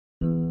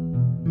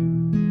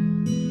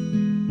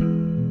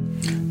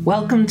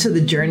Welcome to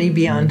the Journey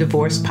Beyond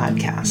Divorce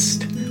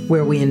podcast,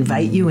 where we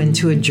invite you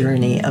into a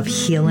journey of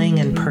healing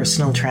and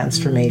personal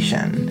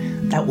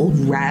transformation that will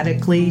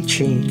radically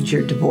change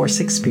your divorce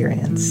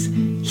experience,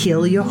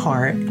 heal your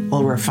heart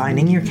while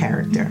refining your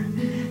character,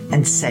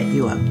 and set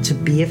you up to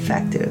be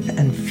effective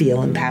and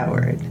feel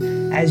empowered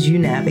as you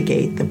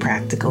navigate the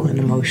practical and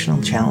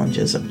emotional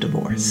challenges of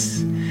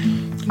divorce.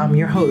 I'm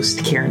your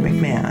host, Karen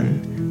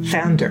McMahon,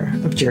 founder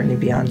of Journey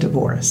Beyond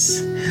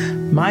Divorce.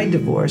 My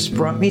divorce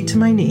brought me to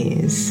my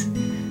knees,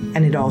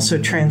 and it also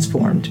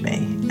transformed me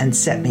and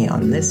set me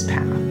on this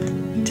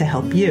path to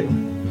help you.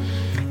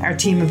 Our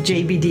team of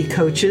JBD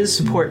coaches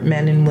support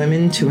men and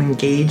women to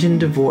engage in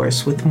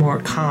divorce with more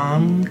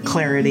calm,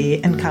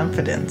 clarity, and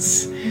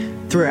confidence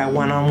through our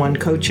one-on-one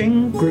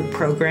coaching, group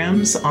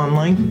programs,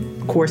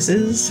 online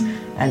courses,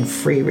 and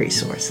free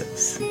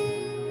resources.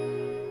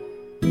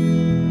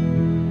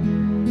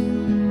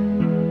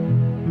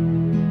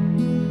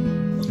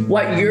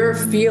 What you're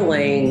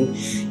feeling,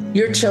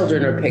 your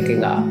children are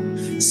picking up.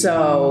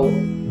 So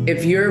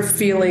if you're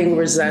feeling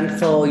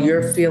resentful,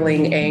 you're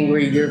feeling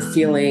angry, you're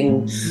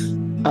feeling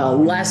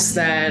less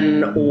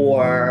than,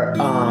 or,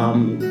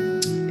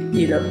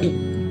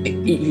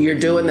 you're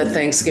doing the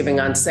Thanksgiving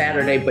on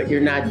Saturday, but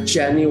you're not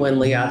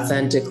genuinely,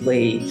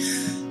 authentically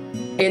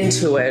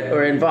into it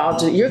or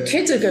involved, your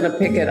kids are going to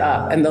pick it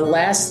up. And the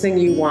last thing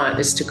you want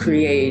is to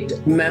create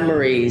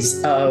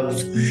memories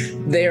of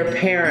their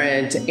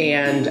parent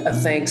and a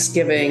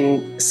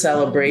Thanksgiving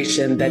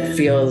celebration that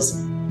feels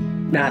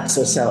not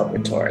so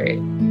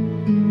celebratory.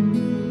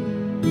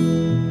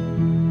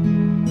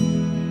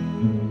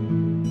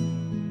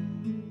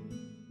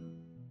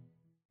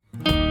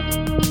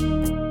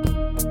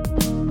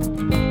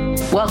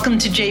 Welcome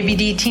to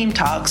JBD Team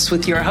Talks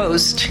with your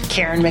host,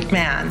 Karen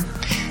McMahon.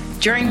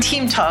 During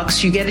Team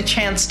Talks, you get a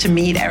chance to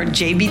meet our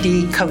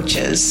JBD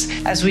coaches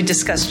as we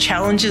discuss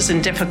challenges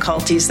and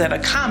difficulties that are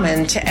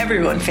common to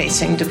everyone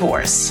facing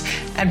divorce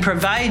and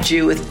provide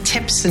you with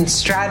tips and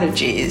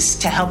strategies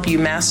to help you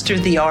master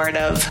the art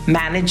of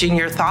managing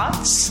your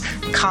thoughts,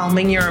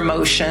 calming your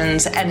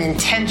emotions, and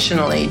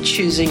intentionally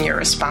choosing your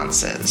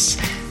responses.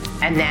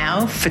 And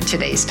now for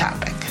today's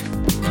topic.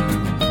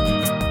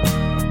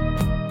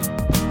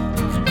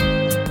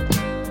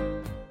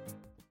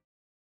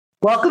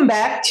 Welcome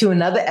back to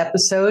another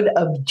episode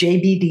of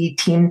JBD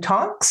Team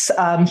Talks.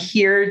 I'm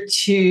here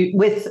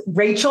with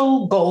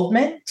Rachel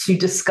Goldman to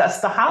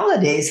discuss the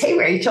holidays. Hey,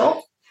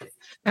 Rachel.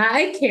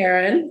 Hi,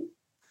 Karen.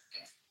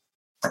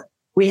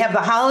 We have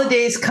the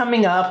holidays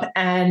coming up,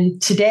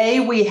 and today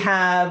we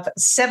have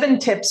 7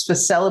 tips for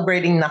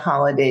celebrating the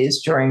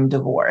holidays during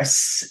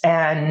divorce.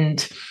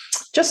 And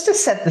just to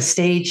set the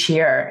stage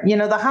here,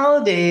 the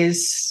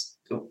holidays,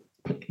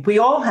 we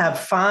all have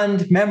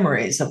fond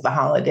memories of the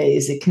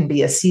holidays. It can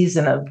be a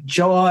season of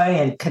joy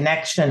and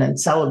connection and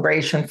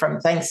celebration from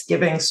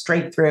Thanksgiving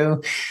straight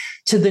through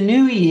to the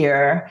new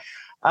year.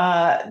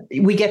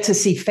 We get to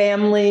see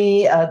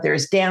family.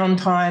 There's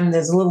downtime.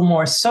 There's a little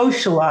more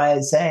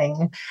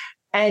socializing.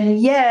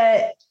 And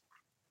yet,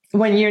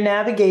 when you're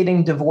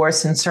navigating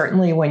divorce, and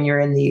certainly when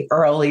you're in the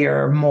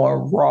earlier,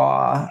 more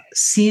raw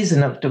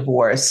season of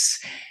divorce,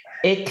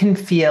 it can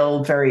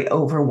feel very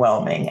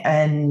overwhelming,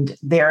 and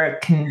there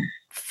can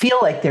feel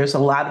like there's a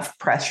lot of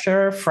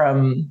pressure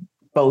from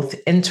both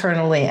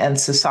internally and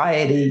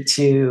society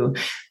to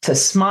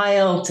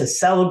smile, to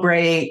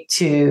celebrate,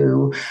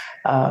 to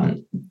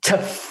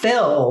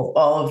fill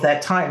all of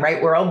that time,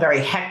 right? We're all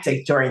very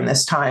hectic during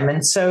this time.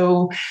 And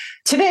so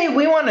today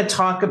we want to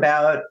talk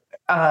about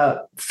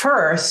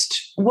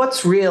first,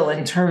 what's real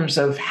in terms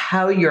of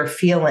how you're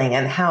feeling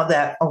and how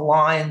that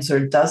aligns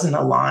or doesn't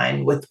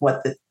align with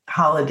what the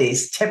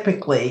holidays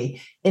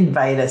typically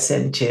invite us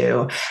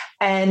into,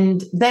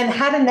 and then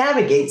how to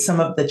navigate some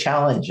of the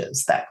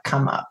challenges that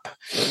come up.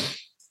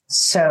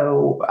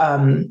 So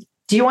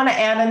do you want to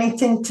add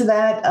anything to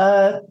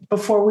that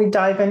before we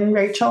dive in,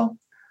 Rachel?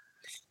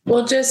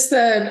 Well, just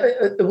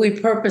that we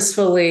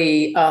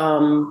purposefully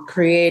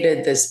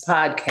created this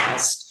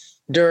podcast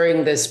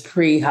during this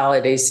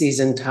pre-holiday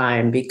season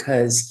time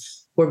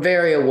because we're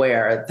very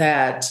aware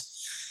that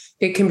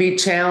it can be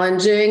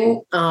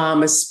challenging,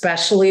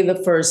 especially the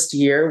first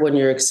year when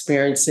you're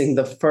experiencing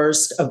the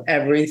first of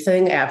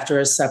everything after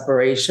a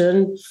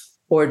separation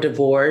or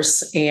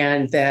divorce,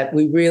 and that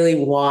we really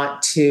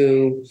want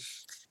to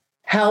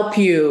help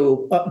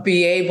you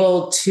be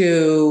able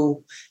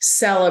to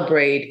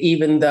celebrate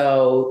even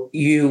though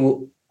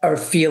you are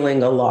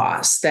feeling a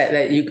loss,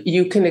 that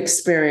you can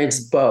experience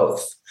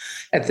both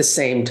at the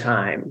same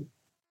time.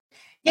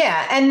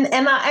 Yeah. And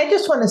I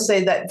just want to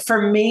say that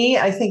for me,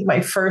 I think my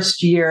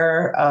first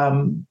year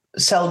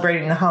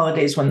celebrating the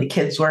holidays when the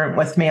kids weren't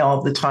with me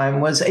all the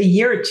time was a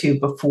year or two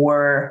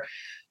before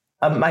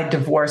my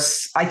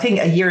divorce. I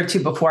think a year or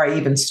two before I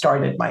even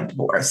started my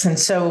divorce. And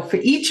so for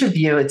each of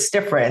you, it's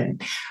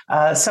different.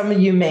 Some of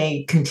you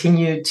may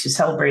continue to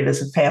celebrate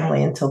as a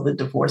family until the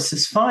divorce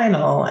is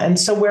final. And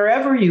so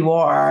wherever you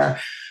are,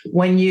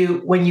 when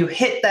you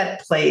hit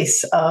that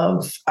place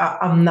of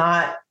I'm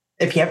not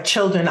if you have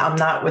children, I'm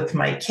not with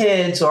my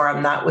kids or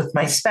I'm not with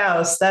my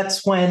spouse,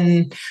 that's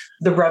when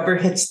the rubber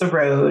hits the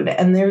road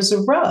and there's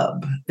a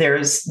rub.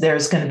 There's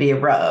going to be a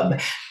rub.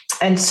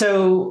 And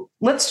so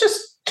let's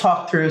just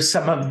talk through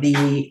some of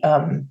the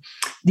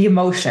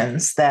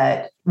emotions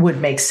that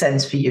would make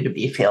sense for you to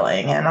be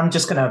feeling. And I'm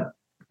just going to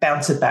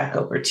bounce it back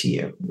over to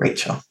you,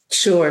 Rachel.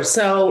 Sure.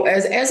 So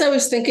as I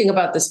was thinking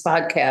about this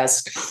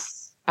podcast,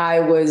 I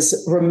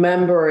was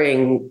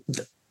remembering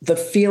the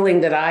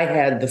feeling that I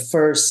had the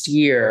first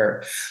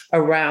year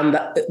around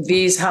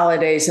these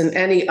holidays and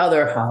any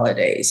other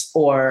holidays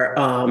or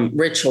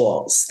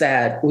rituals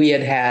that we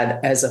had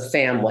as a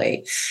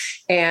family.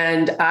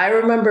 And I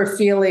remember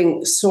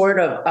feeling sort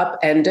of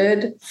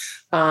upended,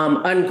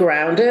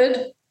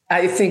 ungrounded.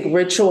 I think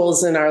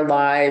rituals in our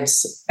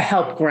lives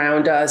help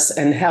ground us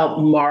and help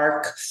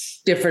mark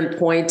different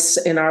points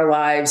in our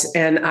lives.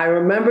 And I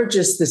remember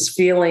just this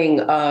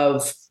feeling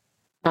of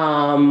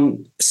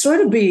sort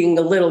of being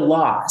a little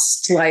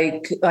lost,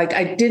 like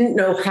I didn't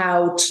know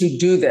how to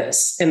do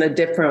this in a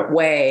different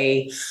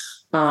way.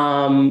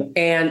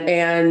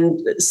 And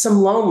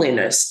some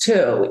loneliness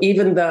too,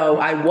 even though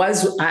I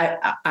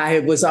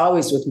was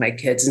always with my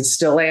kids and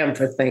still am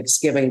for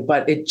Thanksgiving,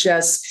 but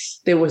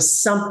there was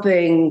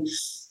something,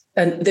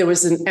 and there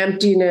was an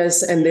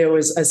emptiness and there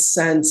was a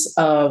sense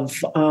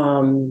of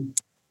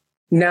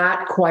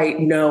not quite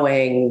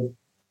knowing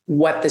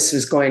what this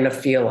was going to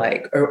feel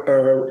like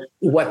or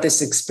what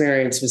this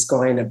experience was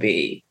going to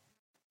be.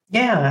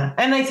 Yeah.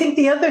 And I think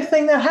the other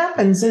thing that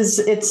happens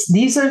is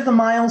these are the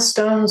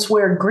milestones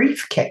where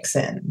grief kicks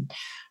in,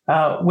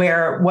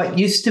 where what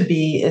used to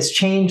be is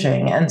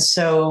changing. And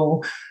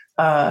so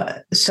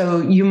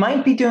you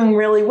might be doing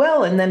really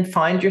well and then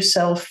find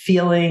yourself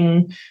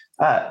feeling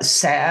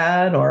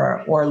sad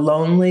or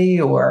lonely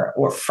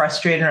or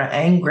frustrated or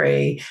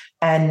angry.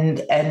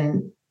 And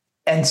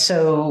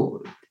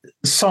so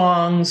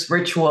songs,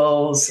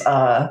 rituals,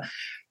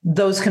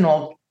 those can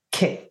all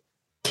kick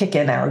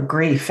in our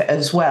grief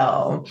as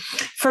well.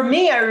 For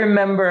me, I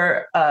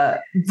remember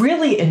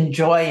really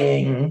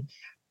enjoying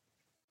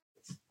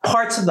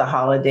parts of the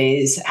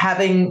holidays,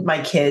 having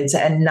my kids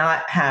and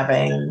not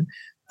having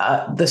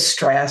the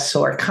stress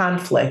or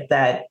conflict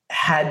that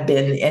had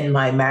been in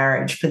my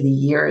marriage for the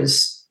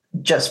years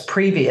just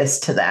previous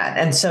to that.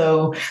 And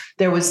so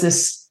there was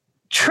this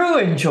true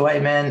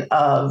enjoyment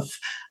of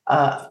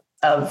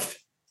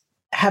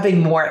having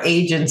more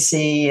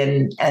agency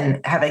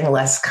and having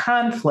less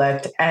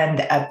conflict.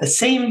 And at the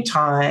same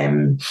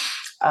time,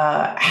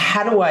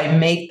 how do I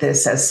make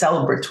this as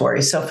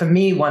celebratory? So for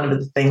me, one of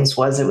the things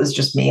was it was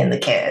just me and the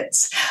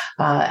kids,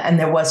 and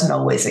there wasn't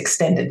always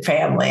extended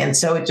family. And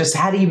so it just,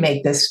 how do you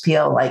make this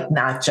feel like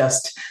not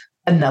just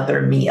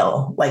another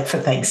meal, like for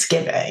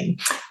Thanksgiving?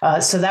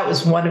 So that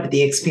was one of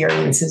the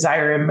experiences I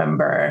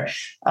remember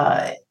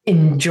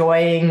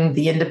enjoying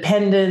the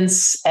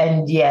independence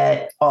and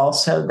yet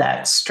also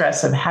that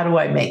stress of how do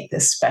I make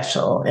this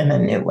special in a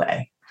new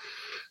way?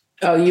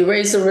 Oh, you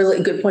raised a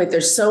really good point.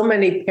 There's so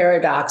many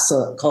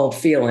paradoxical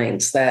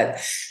feelings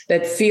that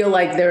feel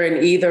like they're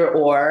an either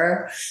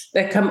or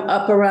that come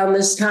up around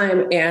this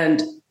time.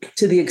 And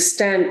to the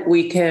extent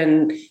we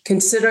can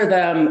consider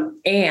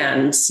them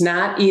ands,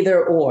 not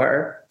either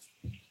or,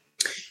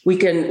 we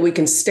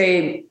can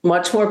stay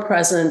much more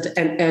present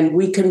and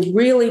we can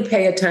really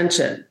pay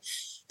attention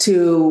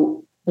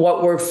to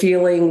what we're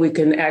feeling. We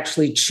can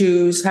actually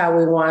choose how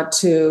we want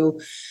to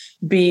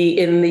be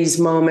in these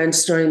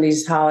moments during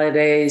these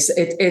holidays.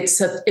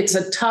 It's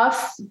a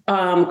tough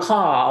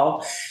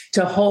call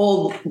to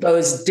hold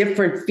those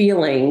different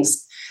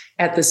feelings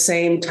at the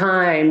same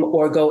time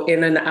or go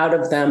in and out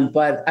of them.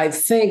 But I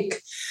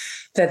think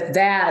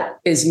that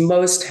is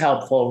most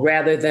helpful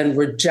rather than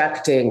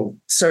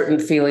rejecting certain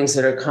feelings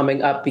that are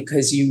coming up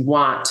because you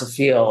want to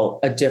feel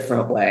a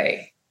different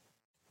way.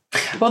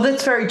 Well,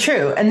 that's very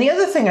true. And the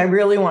other thing I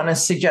really want to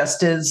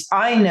suggest is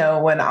I know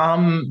when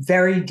I'm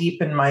very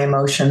deep in my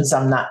emotions,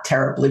 I'm not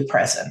terribly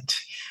present.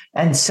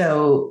 And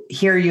so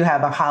here you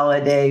have a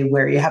holiday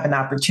where you have an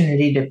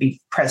opportunity to be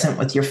present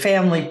with your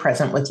family,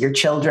 present with your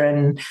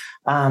children.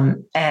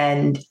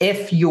 And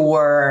if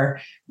you're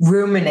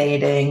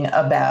ruminating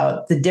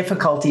about the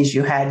difficulties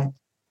you had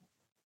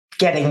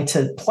getting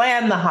to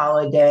plan the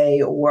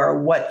holiday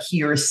or what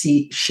he or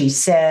she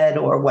said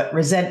or what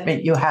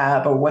resentment you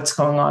have or what's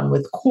going on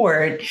with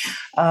court,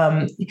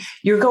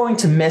 you're going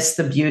to miss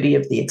the beauty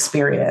of the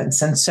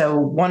experience. And so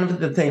one of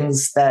the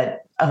things that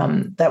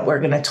we're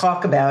going to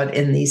talk about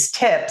in these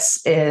tips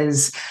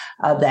is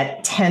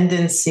that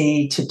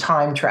tendency to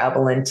time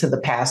travel into the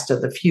past or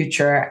the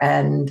future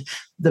and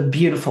the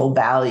beautiful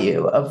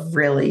value of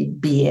really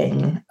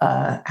being,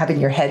 having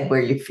your head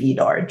where your feet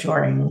are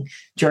during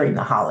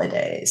the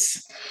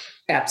holidays.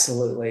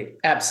 Absolutely.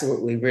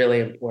 Absolutely. Really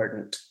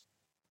important.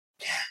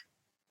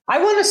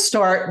 I want to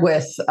start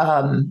with,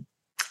 I'm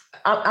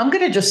going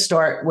to just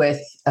start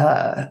with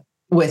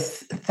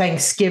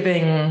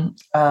Thanksgiving.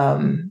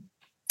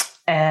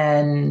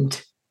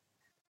 And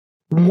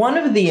one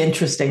of the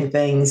interesting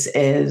things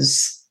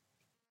is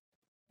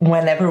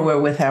whenever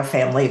we're with our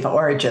family of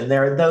origin.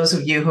 There are those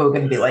of you who are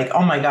going to be like,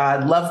 oh my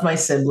God, love my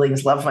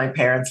siblings, love my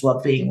parents,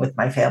 love being with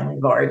my family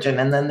of origin.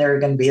 And then there are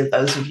going to be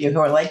those of you who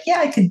are like, yeah,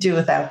 I could do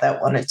without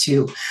that one or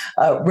two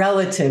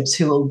relatives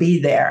who will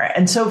be there.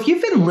 And so if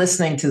you've been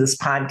listening to this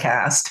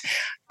podcast,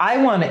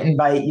 I want to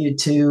invite you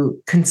to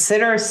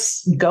consider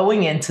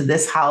going into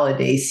this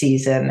holiday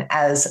season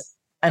as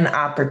an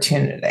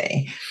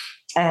opportunity.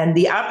 And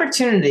the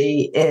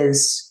opportunity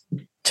is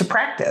to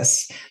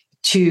practice.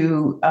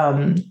 To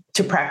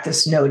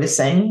practice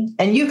noticing.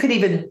 And you could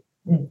even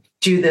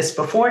do this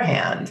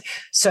beforehand.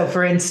 So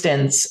for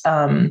instance,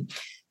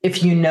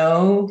 if you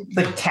know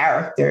the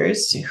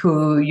characters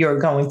who you're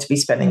going to be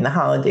spending the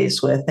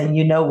holidays with, and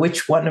you know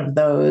which one of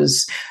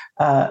those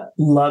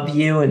love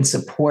you and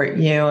support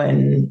you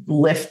and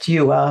lift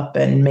you up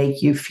and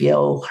make you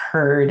feel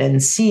heard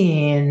and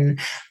seen,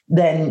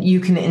 then you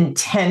can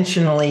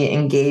intentionally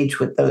engage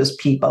with those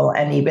people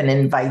and even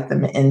invite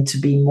them in to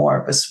be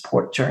more of a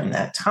support during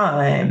that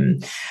time.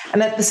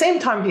 And at the same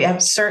time, you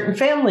have certain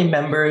family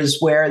members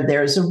where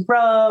there's a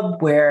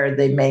rub, where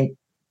they may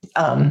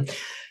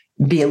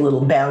be a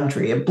little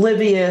boundary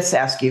oblivious,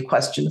 ask you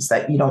questions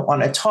that you don't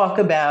want to talk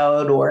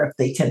about, or if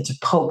they tend to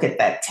poke at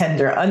that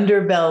tender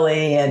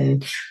underbelly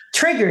and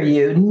trigger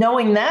you,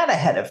 knowing that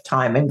ahead of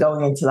time and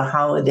going into the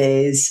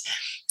holidays,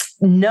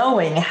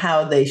 knowing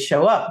how they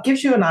show up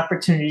gives you an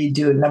opportunity to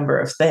do a number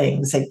of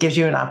things. It gives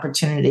you an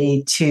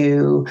opportunity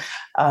to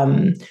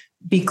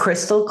be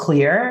crystal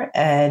clear,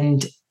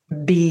 and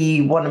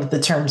be, one of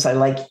the terms I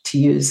like to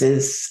use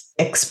is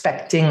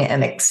expecting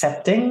and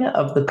accepting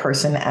of the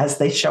person as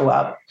they show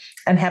up,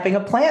 and having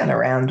a plan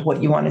around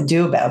what you want to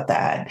do about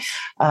that.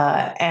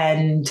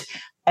 And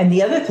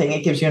the other thing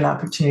it gives you an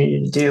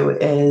opportunity to do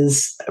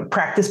is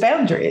practice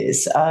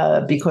boundaries,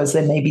 because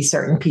there may be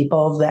certain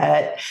people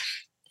that,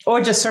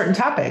 or just certain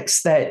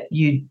topics that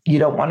you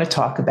don't want to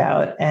talk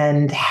about.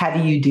 And how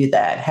do you do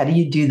that? How do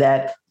you do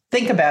that?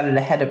 Think about it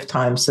ahead of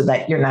time so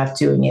that you're not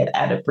doing it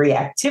out of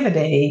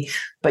reactivity,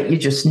 but you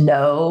just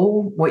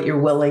know what you're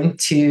willing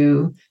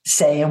to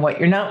say and what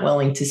you're not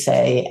willing to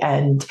say,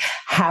 and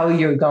how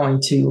you're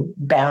going to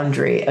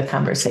boundary a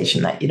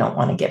conversation that you don't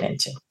want to get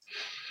into.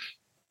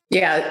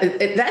 Yeah,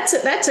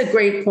 that's a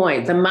great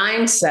point. The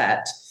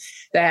mindset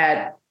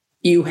that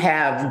you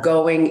have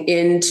going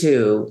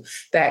into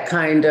that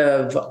kind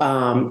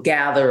of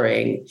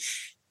gathering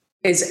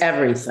is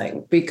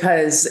everything.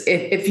 Because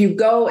if you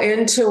go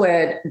into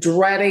it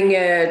dreading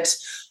it,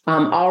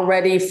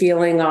 already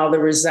feeling all the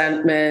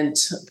resentment,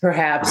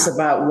 perhaps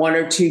about one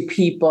or two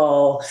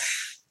people,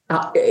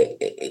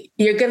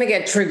 you're going to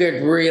get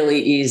triggered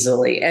really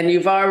easily. And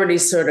you've already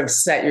sort of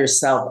set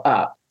yourself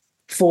up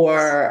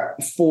for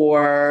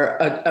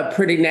a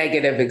pretty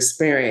negative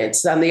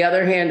experience. On the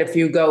other hand, if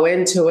you go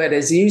into it,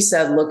 as you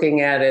said, looking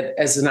at it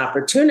as an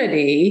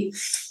opportunity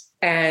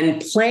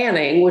and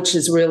planning, which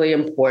is really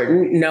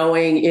important,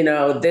 knowing,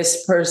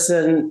 this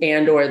person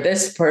and or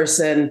this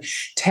person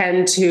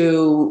tend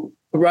to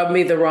rub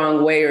me the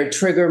wrong way or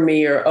trigger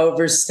me or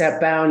overstep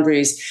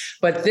boundaries,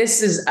 but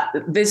this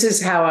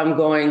is how I'm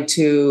going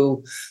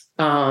to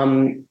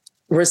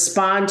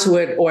respond to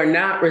it or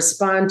not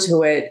respond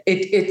to it.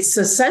 It's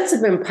a sense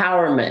of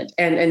empowerment,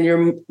 and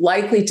you're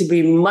likely to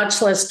be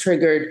much less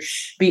triggered,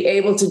 be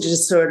able to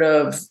just sort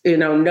of,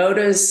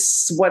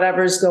 notice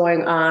whatever's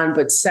going on,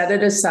 but set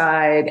it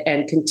aside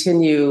and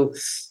continue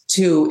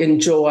to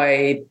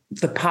enjoy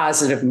the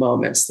positive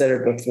moments that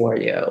are before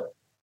you.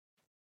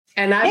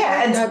 And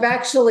I'm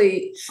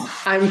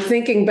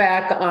thinking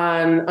back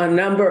on a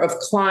number of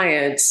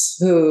clients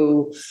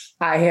who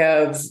I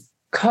have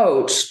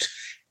coached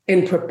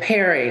in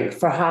preparing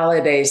for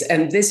holidays.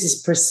 And this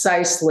is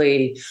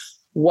precisely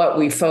what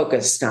we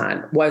focused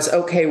on was,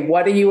 okay,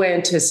 what are you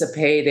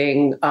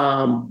anticipating?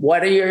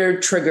 What are your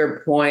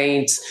trigger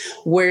points?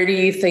 Where do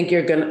you think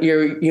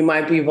you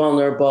might be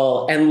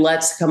vulnerable? And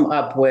let's come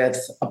up with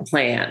a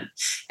plan.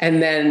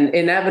 And then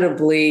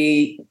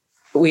inevitably,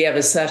 we have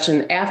a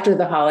session after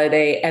the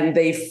holiday, and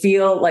they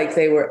feel like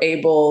they were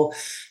able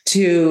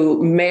to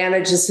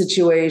manage the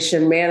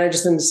situation,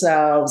 manage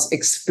themselves,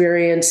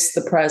 experience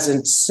the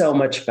present so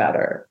much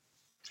better.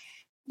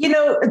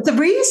 The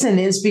reason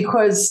is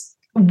because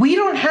we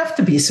don't have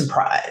to be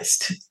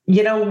surprised.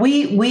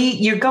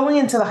 You're going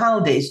into the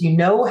holidays. You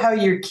know how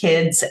your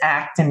kids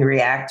act and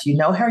react. You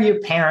know how your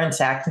parents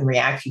act and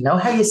react. You know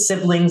how your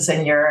siblings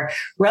and your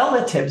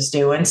relatives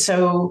do. And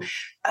so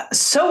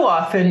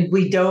often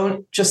we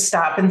don't just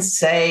stop and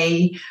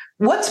say,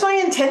 what's my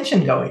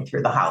intention going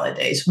through the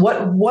holidays?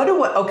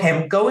 Okay,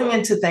 I'm going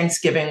into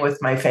Thanksgiving with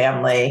my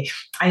family.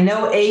 I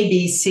know A,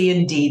 B, C,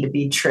 and D to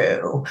be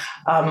true.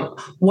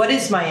 What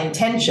is my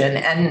intention?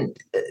 And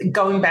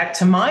going back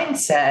to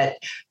mindset,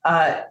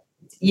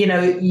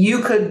 you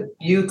could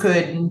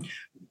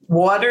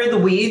water the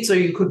weeds or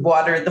you could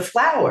water the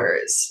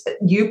flowers.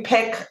 You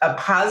pick a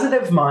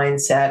positive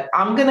mindset.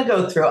 I'm going to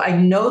go through. I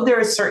know there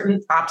are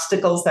certain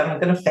obstacles that I'm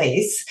going to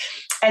face.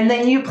 And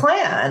then you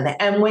plan.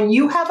 And when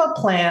you have a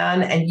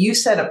plan and you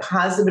set a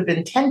positive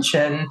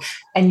intention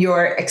and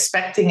you're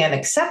expecting and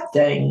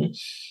accepting,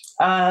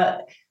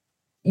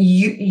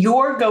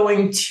 you're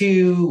going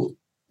to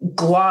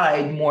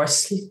glide more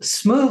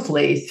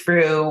smoothly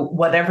through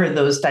whatever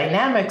those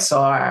dynamics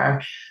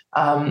are,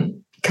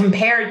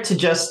 compared to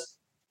just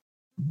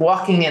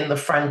walking in the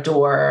front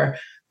door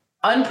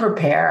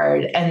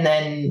unprepared and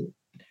then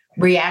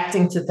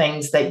reacting to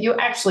things that you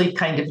actually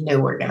kind of knew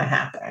were going to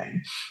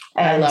happen.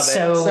 And I love it.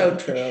 So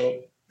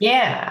true.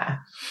 Yeah.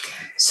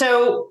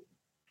 So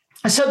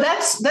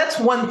that's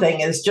one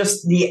thing, is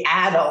just the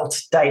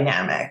adult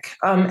dynamic.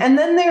 And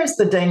then there's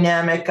the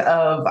dynamic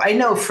of, I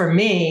know for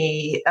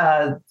me,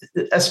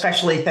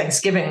 especially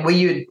Thanksgiving,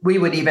 we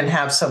would even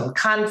have some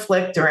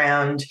conflict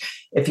around,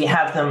 if you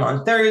have them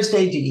on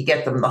Thursday, do you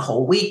get them the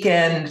whole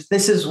weekend?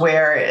 This is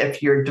where,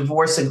 if your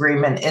divorce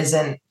agreement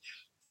isn't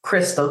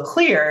crystal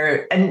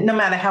clear, and no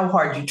matter how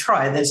hard you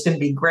try, there's going to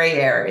be gray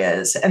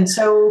areas. And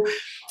so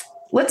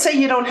let's say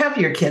you don't have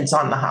your kids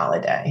on the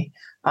holiday.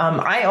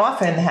 I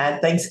often had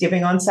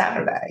Thanksgiving on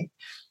Saturday.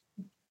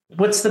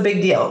 What's the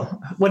big deal?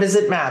 What does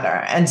it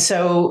matter? And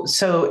so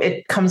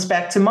it comes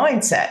back to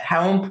mindset.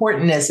 How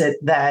important is it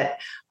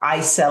that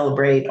I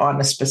celebrate on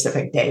a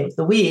specific day of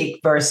the week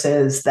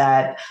versus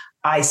that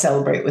I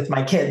celebrate with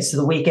my kids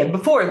the weekend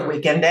before, the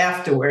weekend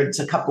afterwards,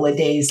 a couple of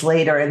days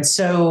later? And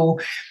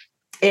so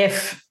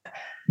if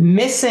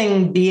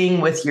missing being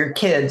with your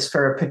kids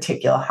for a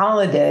particular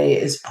holiday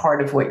is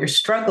part of what you're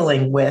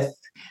struggling with,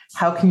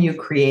 how can you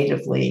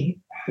creatively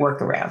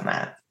work around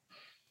that?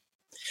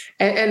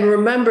 And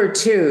remember,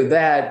 too,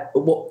 that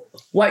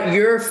what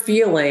you're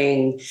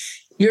feeling,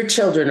 your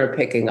children are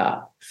picking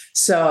up.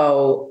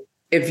 So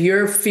if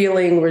you're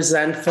feeling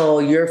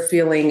resentful, you're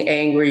feeling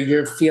angry,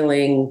 you're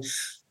feeling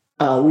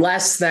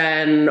less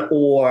than,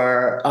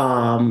 or,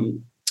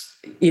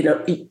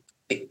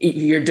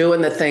 you're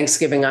doing the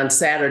Thanksgiving on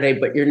Saturday,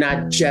 but you're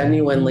not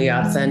genuinely,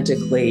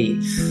 authentically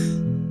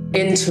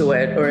into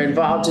it or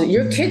involved in it,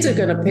 your kids are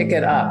going to pick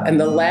it up. And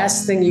the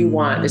last thing you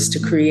want is to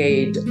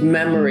create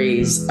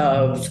memories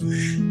of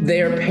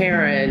their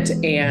parent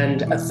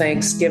and a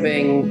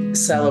Thanksgiving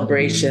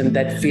celebration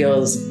that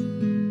feels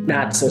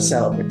not so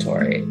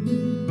celebratory.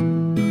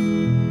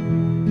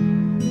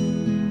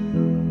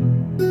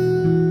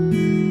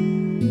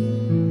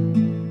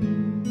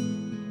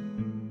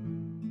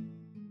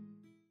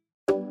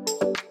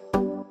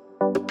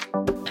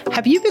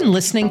 Have you been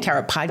listening to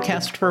our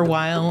podcast for a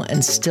while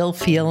and still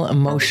feel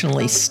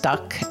emotionally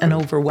stuck and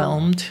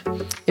overwhelmed?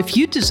 If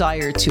you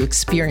desire to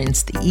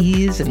experience the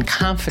ease and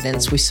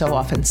confidence we so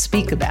often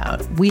speak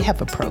about, we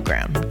have a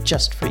program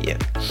just for you.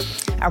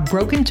 Our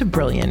Broken to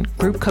Brilliant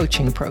group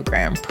coaching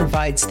program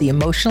provides the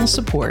emotional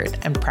support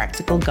and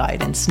practical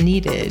guidance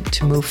needed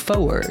to move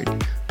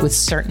forward with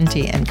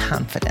certainty and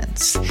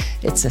confidence.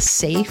 It's a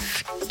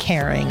safe,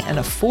 caring, and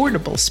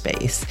affordable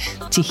space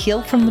to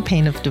heal from the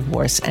pain of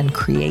divorce and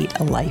create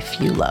a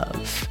life you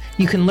love.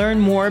 You can learn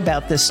more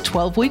about this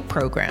 12-week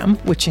program,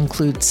 which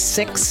includes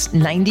 6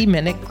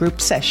 90-minute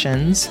group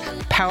sessions,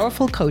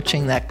 powerful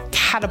coaching that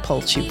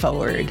catapults you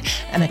forward,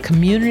 and a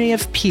community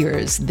of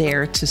peers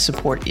there to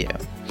support you.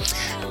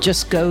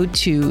 Just go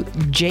to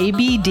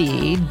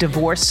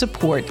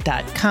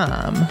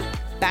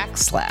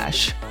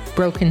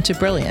jbddivorcesupport.com/broken to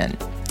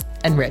brilliant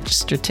and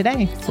register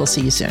today. We'll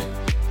see you soon.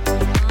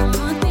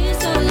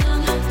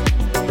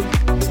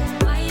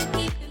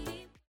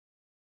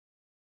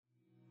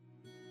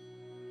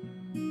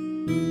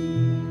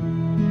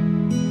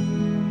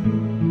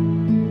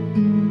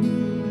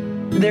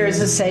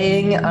 There's a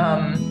saying,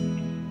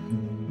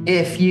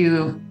 if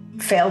you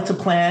fail to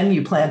plan,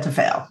 you plan to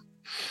fail.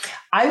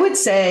 I would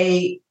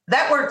say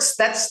that works.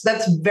 That's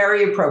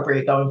very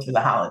appropriate going through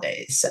the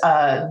holidays.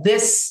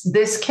 This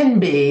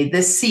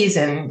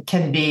season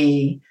can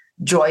be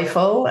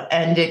joyful,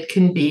 and it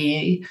can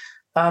be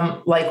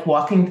like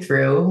walking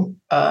through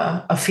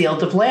a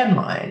field of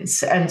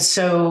landmines. And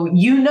so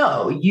you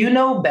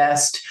know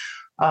best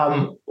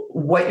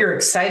what you're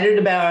excited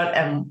about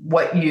and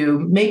what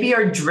you maybe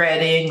are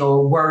dreading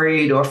or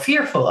worried or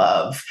fearful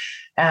of.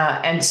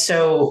 And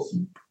so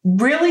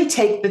really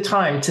take the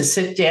time to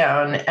sit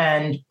down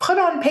and put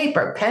on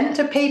paper, pen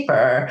to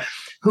paper,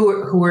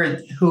 who are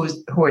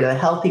the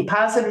healthy,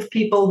 positive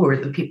people, who are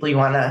the people you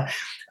want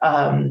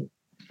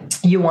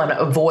to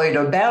avoid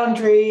or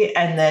boundary.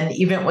 And then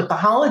even with the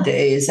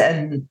holidays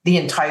and the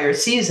entire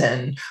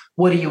season,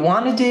 what do you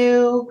want to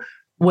do?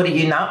 What do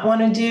you not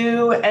want to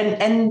do?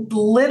 And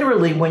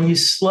literally, when you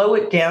slow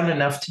it down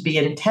enough to be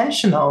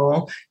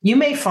intentional, you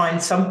may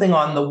find something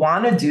on the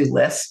want to do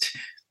list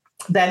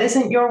that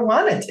isn't your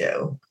want to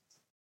do.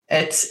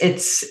 It's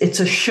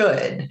a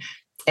should.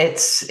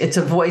 It's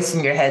a voice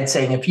in your head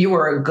saying, if you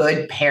were a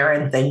good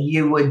parent, then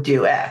you would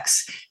do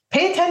X.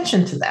 Pay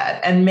attention to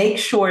that and make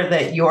sure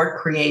that you're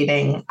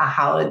creating a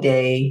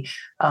holiday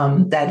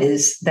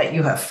that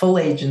you have full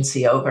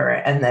agency over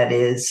and that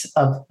is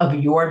of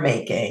your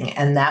making,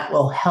 and that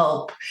will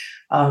help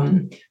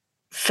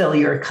fill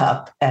your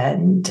cup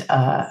and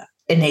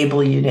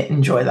enable you to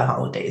enjoy the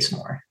holidays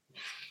more.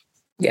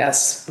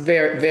 Yes,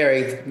 very,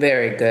 very,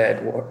 very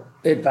good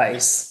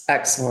advice.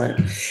 Excellent.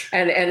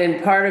 And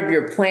in part of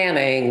your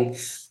planning,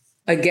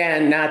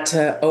 again, not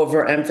to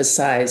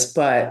overemphasize,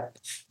 but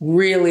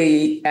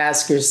really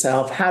ask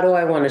yourself, how do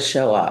I want to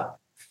show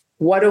up?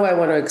 What do I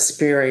want to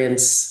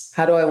experience?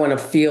 How do I want to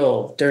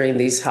feel during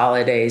these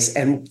holidays?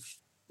 And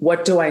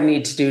what do I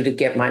need to do to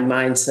get my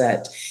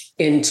mindset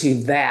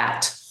into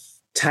that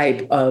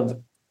type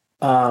of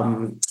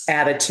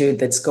attitude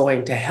that's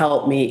going to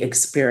help me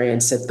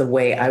experience it the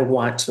way I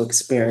want to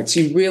experience?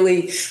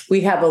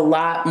 We have a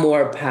lot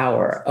more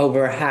power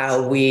over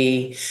how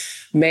we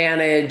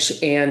manage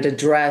and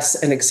address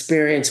and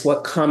experience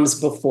what comes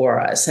before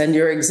us. And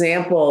your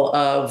example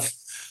of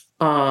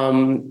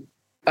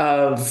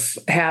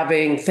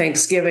having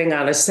Thanksgiving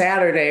on a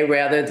Saturday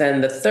rather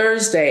than the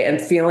Thursday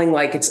and feeling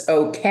like it's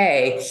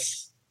okay.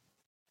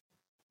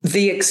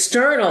 The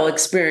external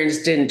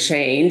experience didn't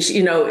change.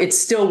 It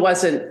still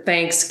wasn't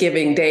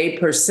Thanksgiving Day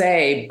per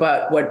se,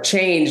 but what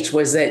changed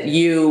was that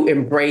you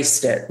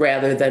embraced it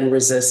rather than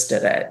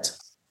resisted it.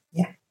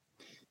 Yeah,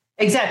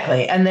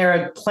 exactly. And there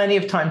are plenty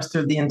of times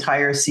through the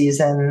entire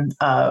season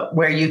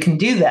where you can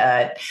do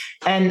that.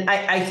 And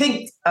I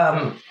think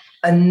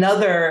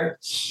another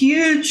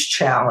huge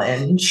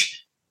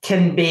challenge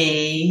can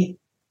be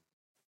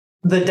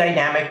the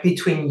dynamic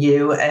between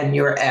you and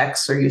your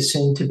ex or your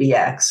soon-to-be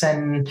ex.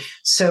 And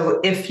so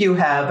if you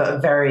have a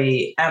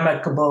very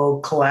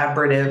amicable,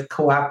 collaborative,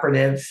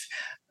 cooperative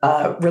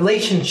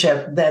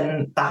relationship,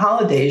 then the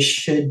holidays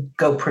should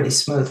go pretty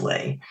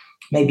smoothly,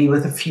 maybe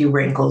with a few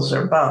wrinkles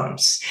or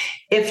bumps.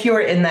 If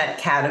you're in that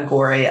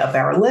category of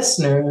our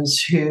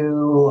listeners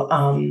who,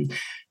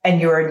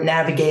 and you're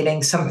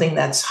navigating something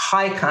that's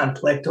high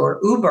conflict or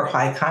uber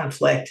high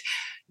conflict,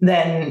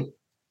 then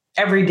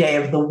every day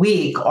of the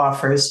week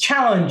offers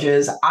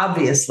challenges.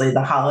 Obviously,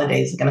 the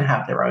holidays are going to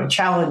have their own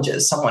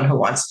challenges. Someone who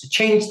wants to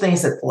change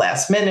things at the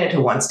last minute,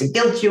 who wants to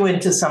guilt you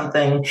into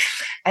something.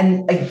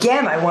 And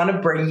again, I want to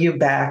bring you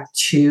back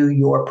to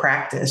your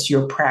practice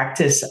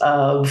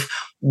of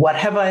what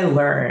have I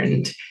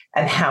learned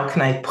and how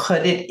can I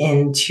put it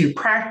into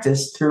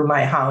practice through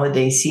my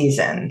holiday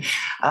season?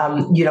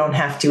 You don't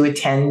have to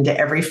attend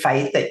every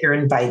fight that you're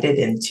invited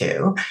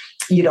into.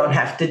 You don't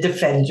have to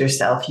defend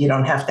yourself. You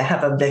don't have to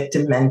have a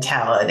victim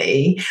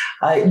mentality.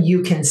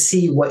 You can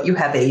see what you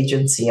have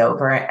agency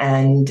over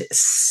and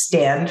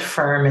stand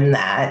firm in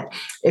that.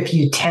 If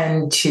you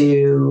tend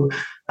to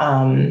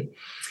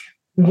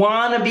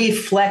want to be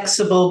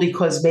flexible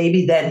because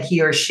maybe then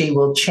he or she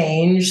will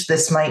change,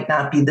 this might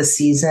not be the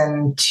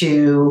season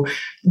to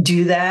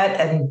do that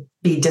and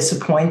be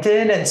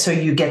disappointed. And so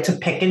you get to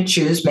pick and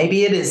choose.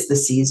 Maybe it is the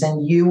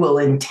season. You will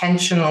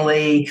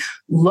intentionally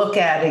look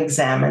at,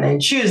 examine,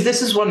 and choose.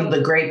 This is one of the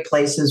great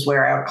places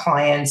where our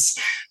clients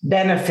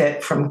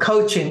benefit from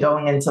coaching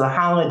going into the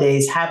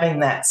holidays, having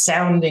that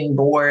sounding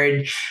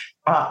board.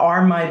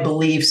 Are my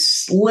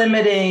beliefs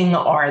limiting?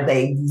 Are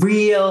they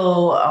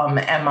real?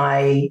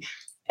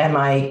 Am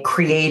I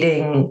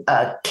creating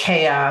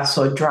chaos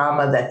or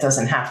drama that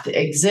doesn't have to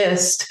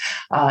exist?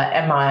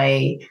 Am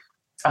I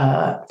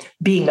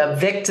being a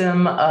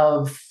victim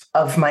of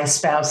my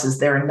spouse? Is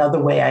there another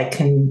way I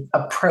can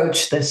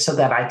approach this so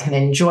that I can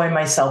enjoy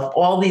myself?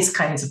 All these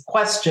kinds of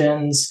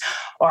questions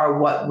are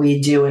what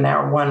we do in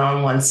our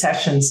one-on-one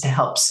sessions to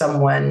help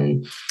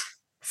someone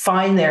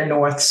find their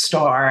North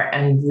Star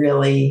and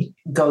really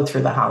go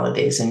through the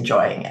holidays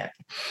enjoying it.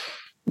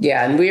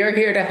 Yeah, and we are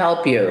here to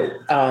help you.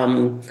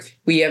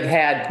 We have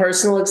had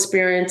personal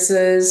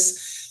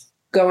experiences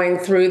going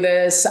through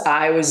this.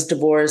 I was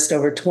divorced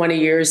over 20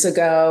 years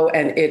ago,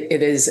 and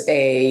it is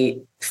a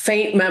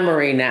faint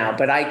memory now,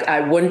 but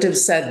I wouldn't have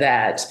said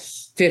that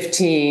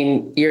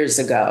 15 years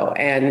ago.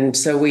 And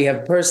so we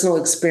have personal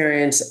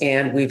experience,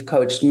 and we've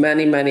coached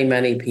many, many,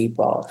 many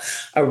people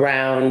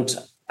around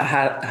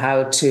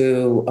how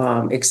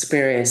to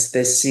experience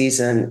this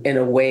season in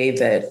a way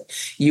that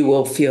you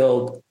will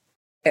feel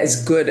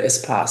as good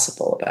as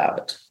possible about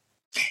it.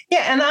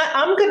 Yeah, and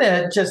I'm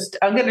gonna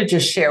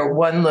just share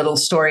one little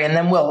story, and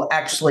then we'll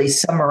actually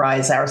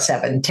summarize our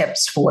 7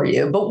 tips for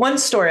you. But one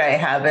story I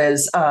have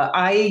is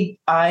I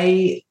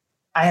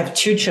have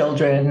 2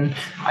 children.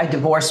 I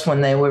divorced when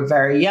they were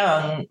very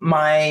young.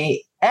 My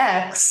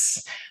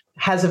ex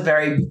has a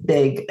very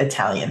big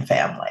Italian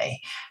family.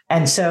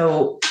 And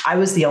so I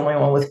was the only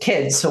one with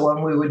kids. So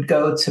when we would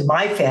go to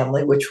my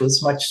family, which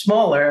was much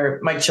smaller,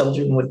 my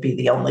children would be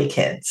the only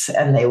kids,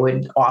 and they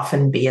would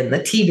often be in the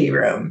TV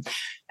room.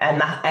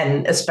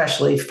 And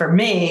especially for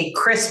me,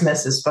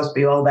 Christmas is supposed to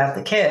be all about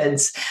the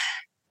kids.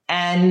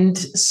 And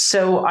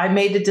so I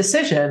made a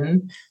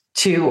decision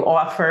to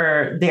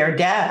offer their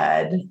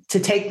dad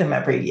to take them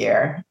every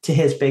year to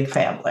his big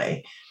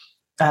family,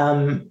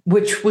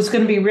 which was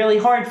going to be really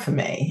hard for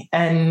me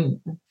and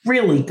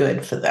really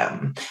good for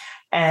them.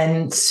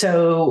 And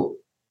so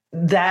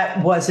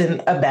that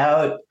wasn't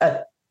about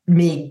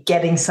me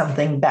getting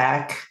something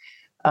back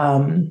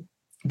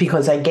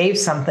because I gave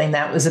something.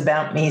 That was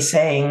about me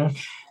saying,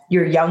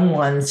 your young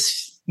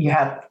ones,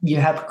 you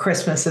have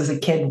Christmas as a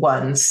kid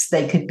once.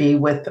 They could be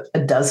with a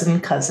dozen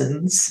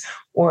cousins,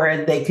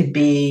 or they could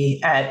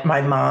be at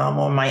my mom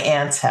or my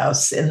aunt's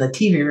house in the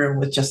TV room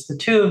with just the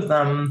two of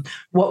them.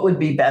 What would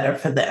be better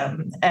for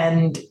them?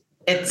 And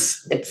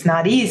it's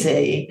not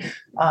easy,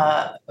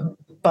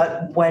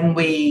 but when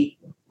we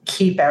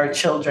keep our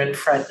children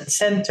front and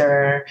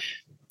center,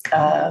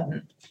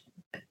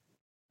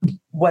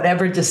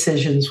 whatever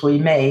decisions we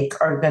make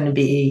are going to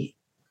be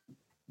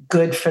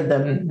good for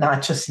them,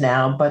 not just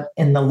now, but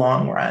in the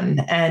long run.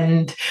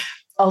 And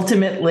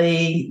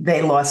ultimately,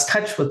 they lost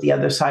touch with the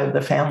other side of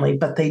the family,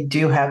 but they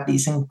do have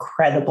these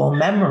incredible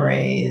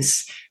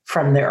memories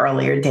from their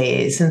earlier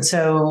days. And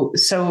so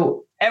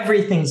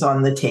everything's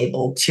on the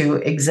table to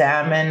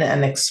examine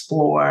and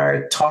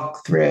explore,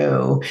 talk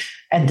through,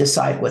 and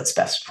decide what's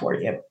best for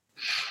you.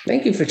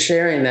 Thank you for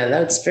sharing that.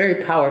 That's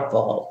very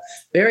powerful,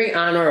 very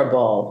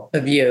honorable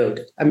of you.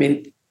 I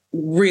mean,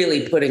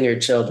 really putting your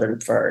children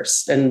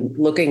first and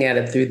looking at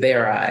it through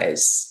their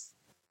eyes.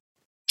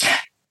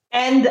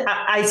 And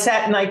I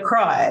sat and I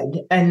cried,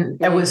 and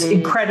I was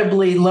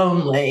incredibly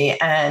lonely,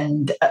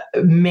 and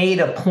made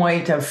a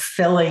point of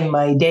filling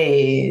my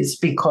days,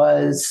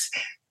 because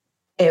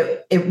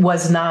it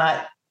was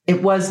not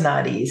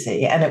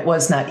easy, and it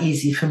was not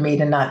easy for me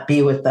to not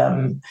be with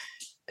them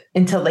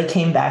until they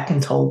came back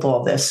and told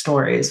all their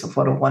stories of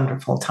what a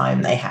wonderful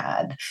time they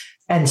had.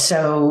 And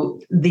so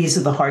these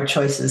are the hard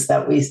choices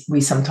that we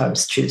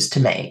sometimes choose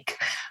to make.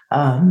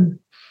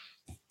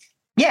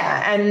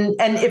 Yeah, and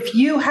if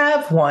you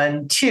have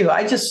one too,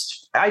 I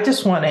just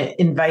want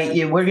to invite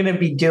you. We're going to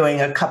be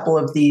doing a couple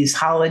of these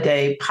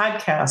holiday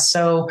podcasts,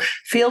 so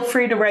feel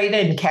free to write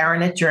in,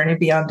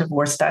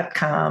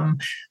 Karen@JourneyBeyondDivorce.com.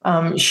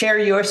 Share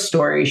your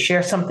story,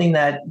 share something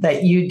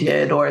that you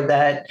did or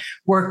that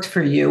worked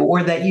for you,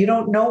 or that you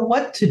don't know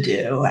what to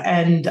do,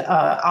 and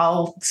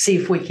I'll see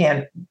if we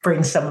can't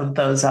bring some of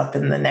those up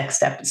in the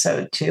next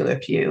episode too,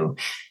 if you're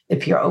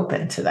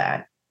open to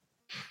that.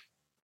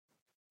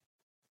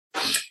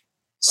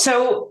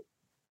 So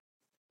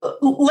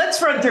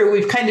let's run through.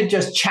 We've kind of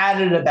just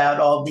chatted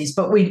about all of these,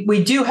 but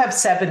we do have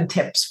 7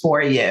 tips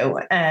for you,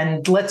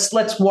 and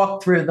let's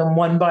walk through them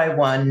one by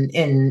one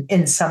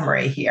in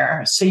summary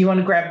here. So you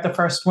want to grab the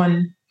first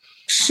one?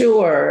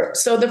 Sure.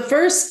 So the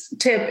first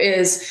tip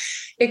is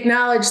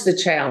acknowledge the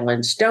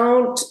challenge.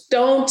 Don't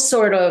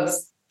sort of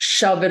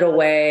shove it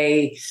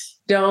away.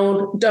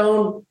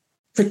 Don't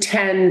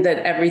pretend that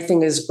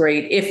everything is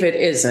great if it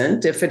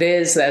isn't. If it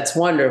is, that's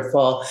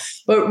wonderful.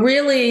 But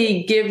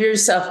really give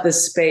yourself the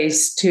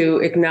space to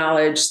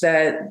acknowledge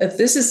that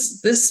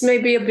this may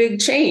be a big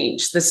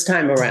change this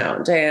time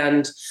around,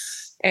 and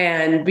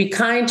be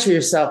kind to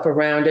yourself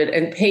around it,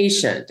 and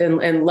patient,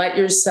 and let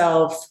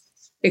yourself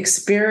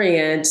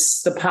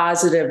experience the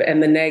positive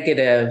and the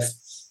negative,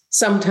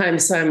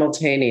 sometimes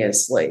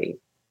simultaneously.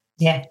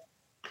 Yeah.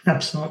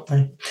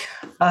 Absolutely.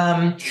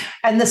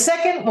 And the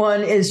second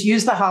one is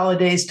use the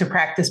holidays to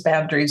practice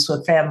boundaries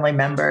with family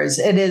members.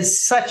 It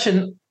is such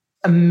an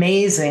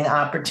amazing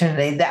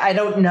opportunity that I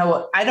don't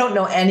know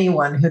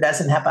anyone who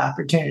doesn't have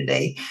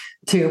opportunity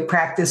to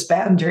practice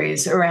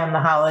boundaries around the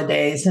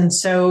holidays. And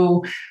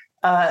so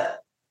that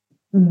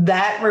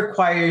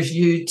requires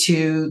you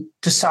to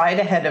decide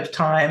ahead of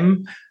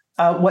time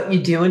what you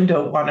do and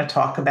don't want to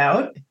talk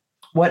about,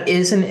 what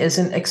is and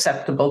isn't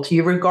acceptable to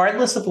you,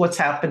 regardless of what's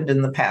happened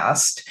in the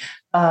past.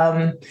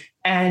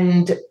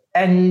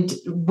 And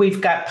we've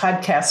got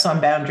podcasts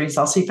on boundaries.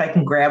 I'll see if I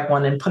can grab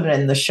one and put it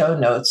in the show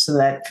notes, so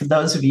that for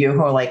those of you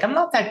who are like, I'm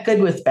not that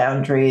good with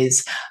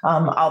boundaries,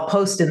 I'll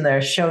post in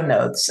their show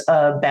notes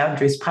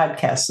boundaries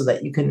podcast, so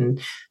that you can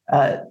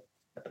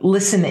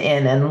listen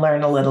in and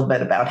learn a little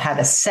bit about how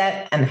to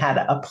set and how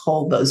to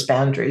uphold those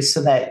boundaries,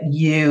 so that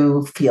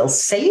you feel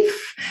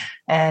safe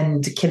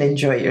and can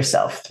enjoy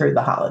yourself through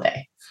the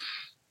holiday.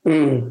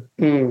 And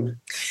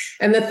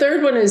the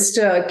third one is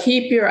to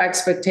keep your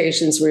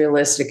expectations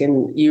realistic.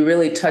 And you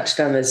really touched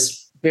on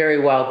this very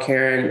well,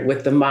 Karen,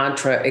 with the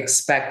mantra,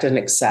 expect and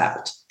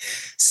accept.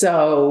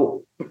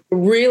 So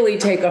really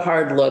take a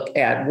hard look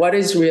at what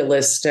is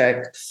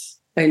realistic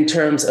in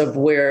terms of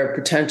where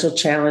potential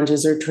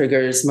challenges or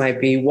triggers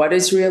might be. What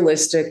is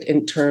realistic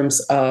in terms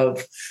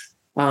of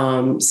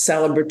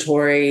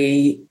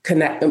celebratory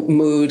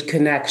mood,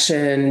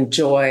 connection,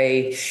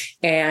 joy,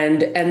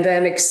 and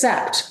then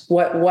accept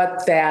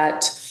what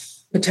that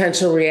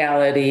potential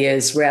reality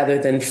is, rather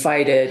than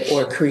fight it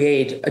or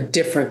create a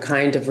different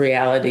kind of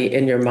reality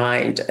in your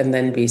mind and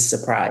then be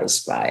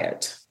surprised by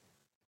it.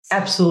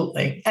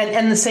 Absolutely.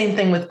 And the same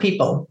thing with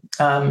people.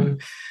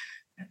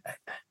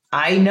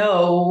 I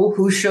know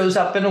who shows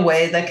up in a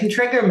way that can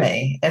trigger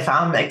me. If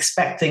I'm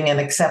expecting and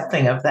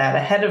accepting of that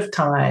ahead of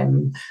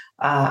time,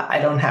 I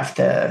don't have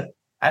to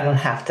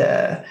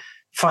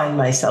find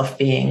myself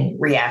being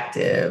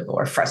reactive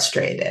or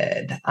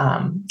frustrated.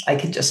 I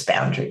can just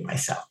boundary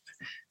myself.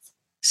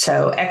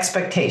 So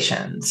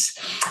expectations,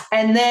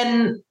 and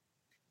then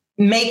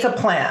make a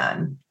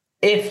plan.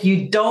 If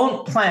you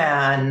don't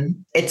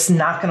plan, it's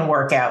not going to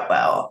work out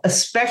well,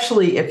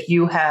 especially if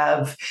you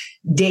have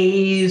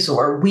days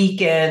or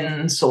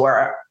weekends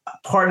or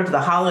part of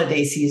the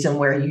holiday season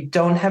where you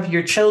don't have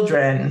your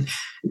children.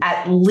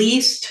 At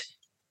least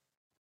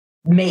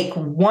make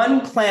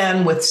one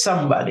plan with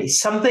somebody,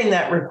 something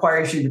that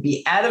requires you to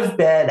be out of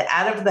bed,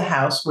 out of the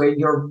house, where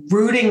you're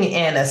rooting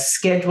in a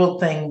scheduled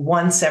thing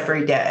once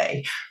every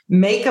day.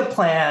 Make a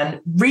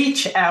plan,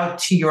 reach out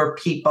to your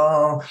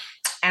people,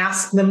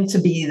 ask them to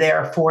be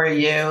there for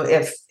you.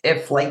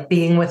 If like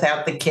being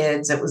without the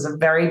kids, it was a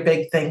very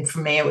big thing for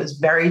me. It was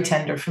very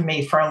tender for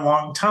me for a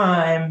long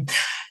time.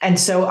 And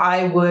so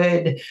I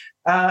would,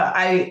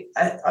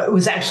 it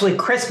was actually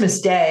Christmas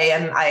Day,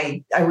 and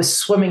I was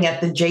swimming at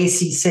the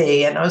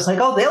JCC, and I was like,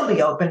 oh, they'll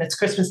be open. It's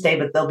Christmas Day,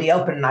 but they'll be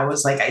open. And I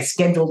was like, I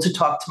scheduled to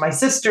talk to my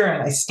sister,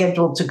 and I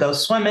scheduled to go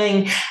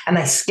swimming, and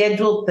I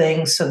scheduled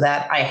things so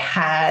that I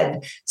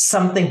had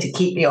something to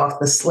keep me off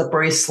the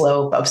slippery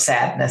slope of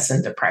sadness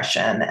and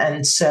depression.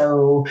 And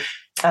so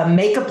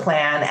make a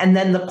plan. And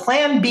then the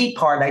plan B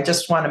part, I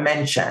just want to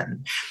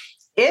mention,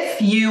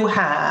 if you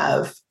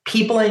have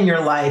people in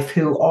your life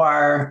who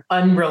are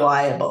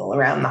unreliable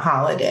around the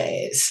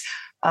holidays,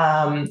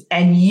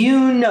 and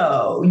you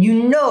know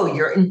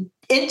your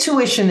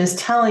intuition is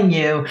telling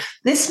you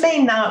this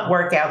may not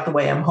work out the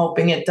way I'm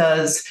hoping it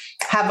does,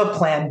 have a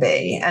plan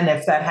B. And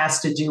if that has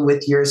to do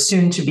with your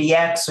soon-to-be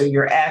ex or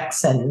your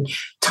ex and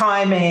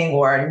timing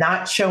or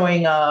not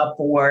showing up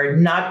or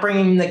not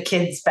bringing the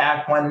kids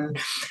back when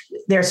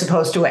they're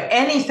supposed to,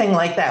 anything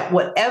like that,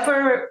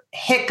 whatever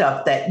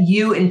hiccup that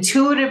you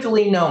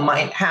intuitively know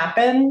might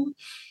happen,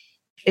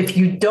 if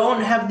you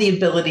don't have the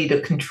ability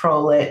to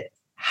control it,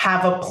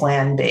 have a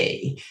plan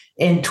B.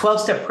 In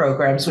 12-step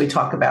programs, we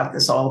talk about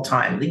this all the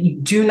time, that you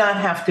do not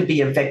have to be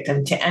a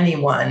victim to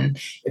anyone.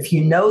 If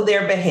you know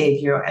their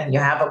behavior and you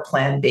have a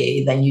plan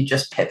B, then you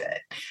just pivot.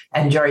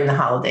 And during the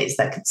holidays,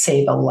 that could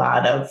save a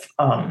lot of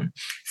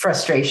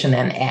frustration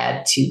and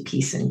add to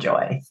peace and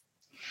joy.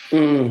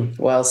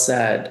 Well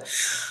said.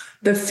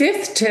 The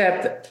fifth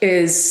tip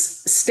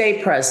is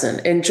stay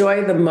present,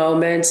 enjoy the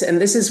moment. And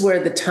this is where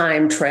the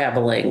time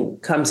traveling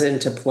comes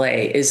into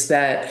play, is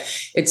that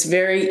it's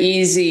very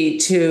easy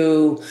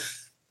to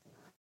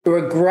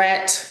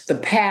regret the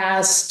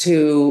past,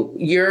 to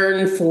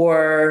yearn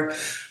for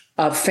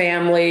a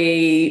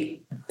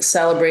family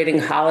celebrating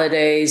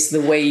holidays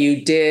the way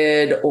you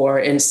did, or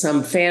in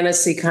some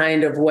fantasy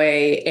kind of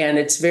way. And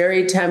it's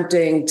very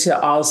tempting to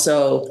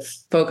also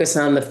focus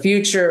on the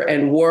future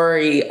and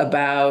worry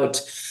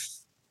about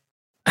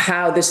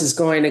how this is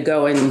going to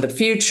go in the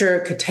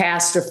future,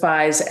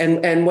 catastrophize.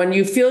 And when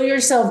you feel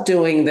yourself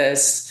doing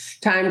this,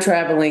 time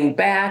traveling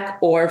back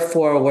or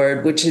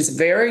forward, which is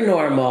very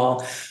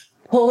normal,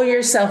 pull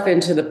yourself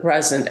into the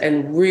present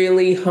and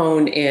really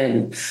hone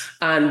in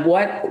on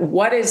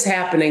what is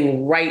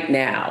happening right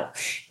now.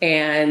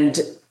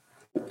 And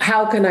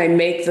how can I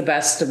make the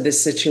best of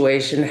this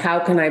situation? How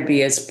can I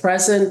be as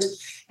present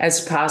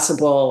as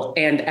possible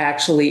and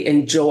actually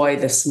enjoy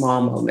the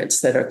small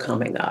moments that are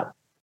coming up?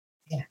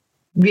 Yeah,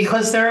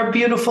 because there are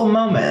beautiful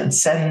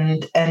moments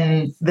and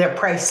they're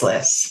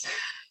priceless.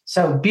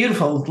 So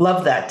beautiful.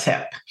 Love that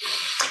tip.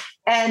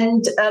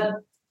 And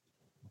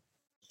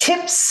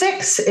tip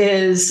 6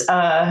 is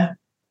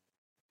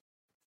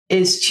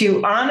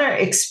to honor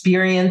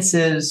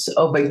experiences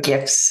over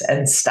gifts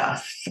and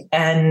stuff.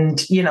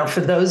 And, you know,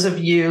 for those of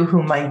you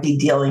who might be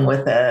dealing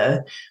with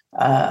a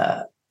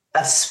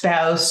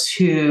spouse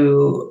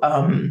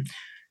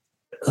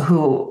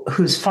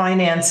whose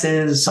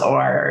finances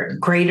are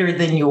greater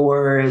than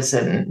yours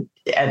and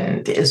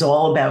is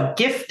all about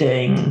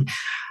gifting,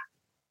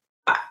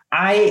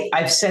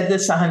 I've said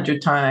this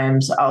 100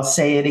 times. I'll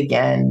say it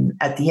again.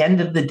 At the end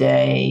of the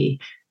day,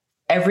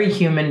 every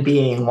human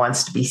being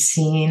wants to be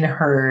seen,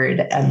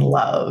 heard, and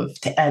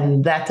loved.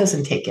 And that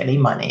doesn't take any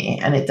money,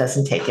 and it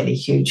doesn't take any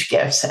huge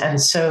gifts.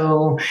 And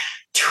so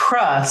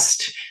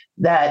trust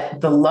that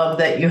the love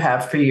that you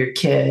have for your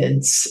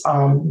kids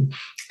and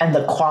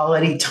the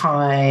quality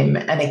time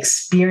and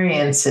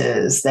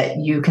experiences that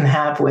you can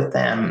have with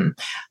them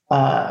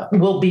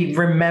will be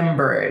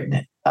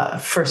remembered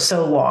for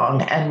so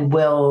long, and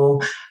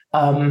will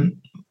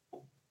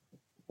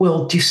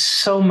do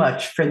so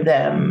much for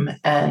them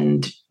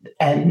and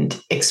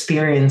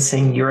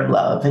experiencing your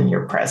love and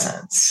your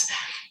presence.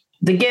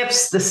 The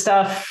gifts, the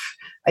stuff,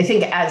 I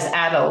think as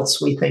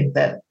adults, we think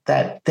that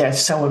they're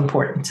so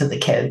important to the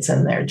kids,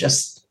 and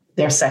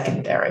they're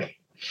secondary.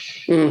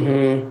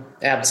 Mm-hmm.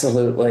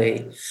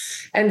 Absolutely.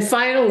 And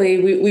finally,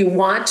 we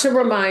want to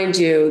remind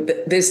you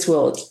that this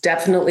will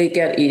definitely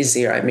get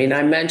easier. I mean,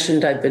 I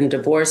mentioned I've been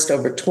divorced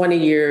over 20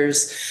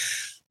 years.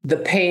 The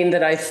pain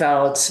that I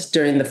felt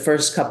during the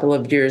first couple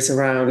of years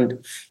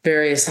around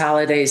various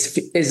holidays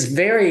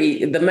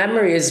the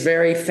memory is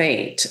very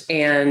faint,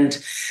 and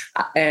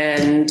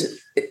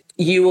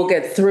you will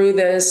get through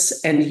this,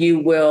 and you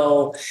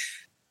will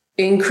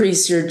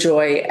increase your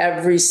joy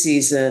every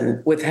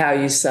season with how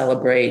you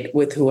celebrate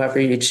with whoever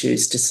you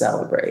choose to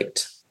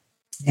celebrate.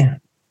 Yeah.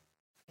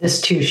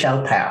 This too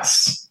shall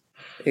pass.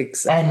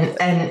 Exactly.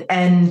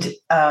 And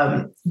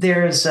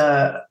there's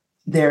a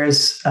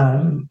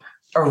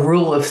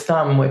rule of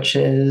thumb, which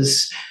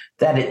is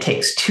that it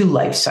takes 2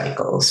 life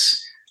cycles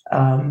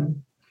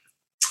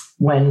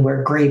when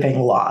we're grieving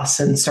loss,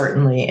 and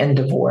certainly in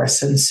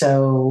divorce. And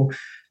so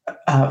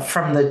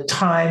from the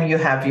time you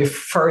have your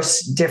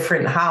first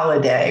different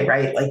holiday,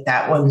 right? Like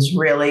that one's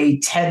really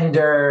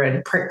tender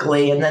and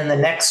prickly. And then the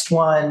next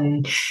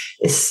one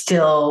is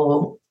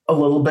still a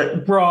little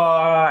bit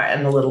raw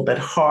and a little bit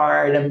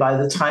hard. And by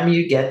the time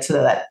you get to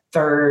that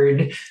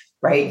third,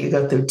 right, you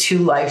go through 2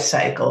 life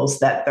cycles,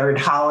 that third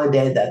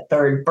holiday, that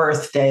third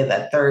birthday,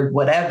 that third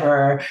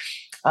whatever,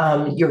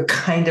 you're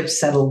kind of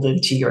settled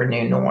into your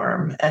new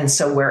norm. And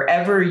so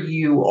wherever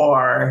you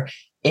are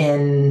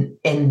in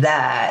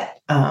that,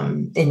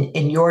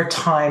 in your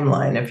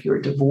timeline of your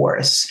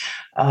divorce,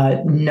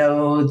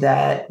 know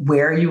that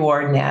where you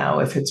are now,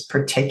 if it's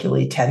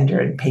particularly tender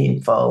and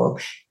painful,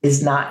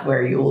 is not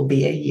where you will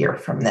be a year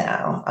from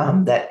now,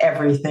 that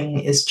everything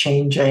is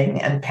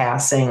changing and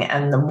passing.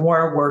 And the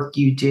more work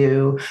you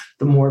do,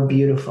 the more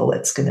beautiful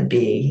it's going to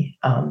be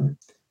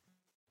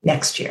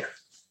next year.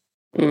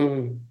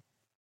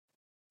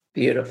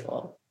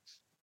 Beautiful.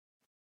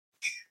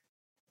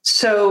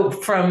 So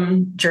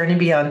from Journey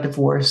Beyond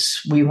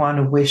Divorce, we want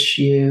to wish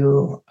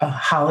you a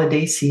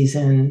holiday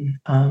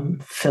season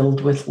filled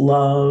with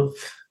love,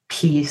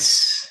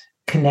 peace,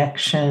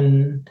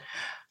 connection,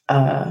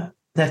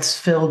 that's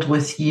filled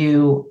with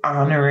you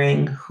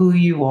honoring who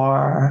you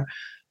are,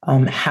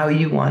 how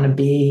you want to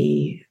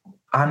be,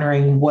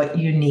 honoring what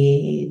you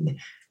need,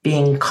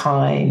 being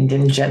kind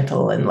and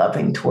gentle and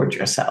loving toward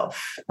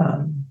yourself.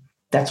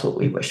 That's what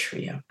we wish for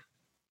you.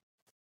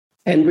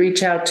 And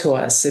reach out to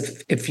us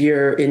if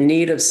you're in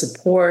need of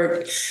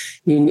support,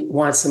 you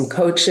want some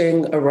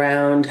coaching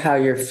around how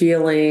you're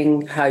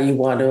feeling, how you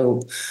want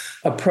to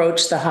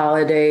approach the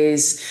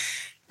holidays.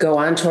 Go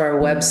onto our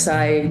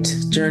website,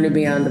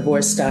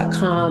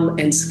 journeybeyonddivorce.com,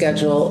 and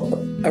schedule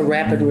a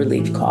rapid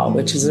relief call,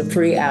 which is a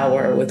free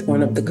hour with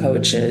one of the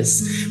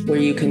coaches, where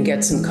you can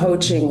get some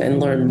coaching and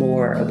learn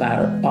more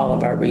about all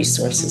of our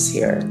resources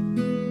here.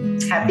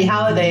 Happy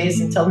holidays.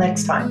 Until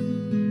next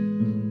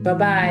time.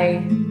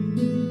 Bye-bye.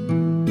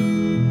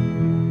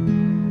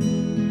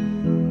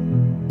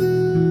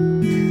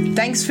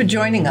 Thanks for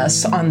joining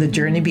us on the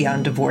Journey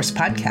Beyond Divorce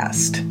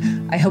podcast.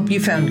 I hope you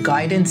found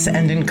guidance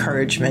and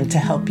encouragement to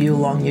help you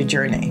along your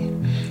journey.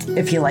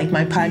 If you like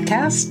my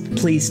podcast,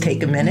 please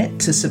take a minute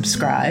to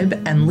subscribe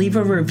and leave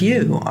a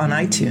review on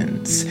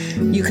iTunes.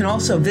 You can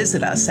also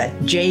visit us at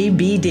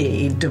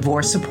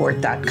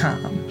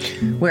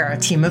jbddivorcesupport.com, where our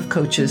team of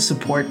coaches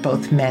support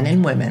both men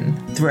and women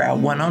through our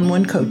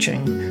one-on-one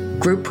coaching,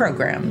 group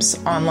programs,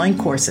 online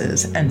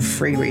courses, and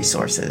free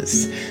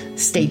resources.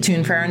 Stay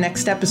tuned for our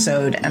next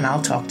episode, and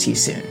I'll talk to you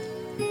soon.